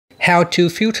how to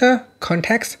filter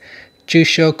contacts to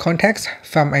show contacts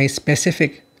from a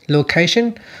specific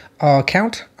location or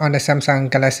account on the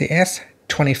Samsung Galaxy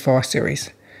S24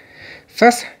 series.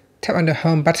 First, tap on the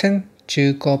home button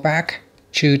to go back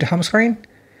to the home screen.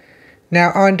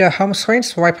 Now on the home screen,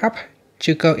 swipe up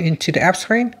to go into the app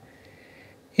screen.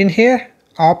 In here,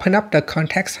 open up the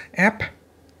Contacts app.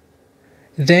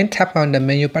 Then tap on the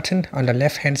menu button on the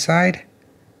left hand side.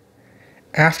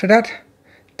 After that,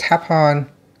 tap on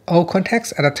All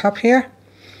Contacts at the top here.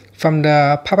 From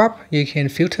the pop-up, you can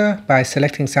filter by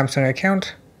selecting Samsung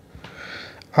account,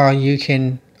 or you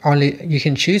can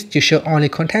choose to show only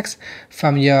contacts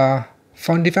from your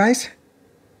phone device.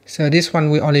 So this one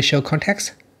will only show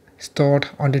contacts stored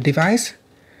on the device.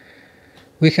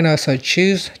 We can also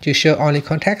choose to show only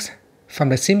contacts from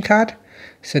the SIM card.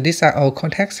 So these are all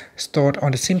contacts stored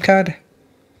on the SIM card.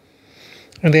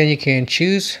 And then you can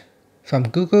choose from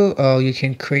Google, or you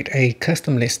can create a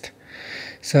custom list.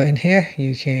 So in here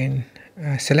you can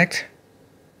select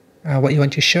what you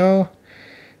want to show,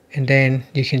 and then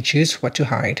you can choose what to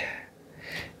hide.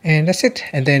 And that's it,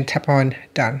 and then tap on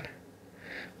Done.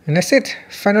 And that's it.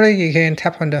 Finally, you can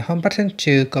tap on the home button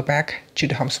to go back to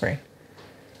the home screen.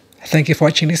 Thank you for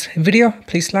watching this video.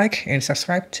 Please like and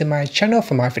subscribe to my channel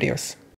for more videos.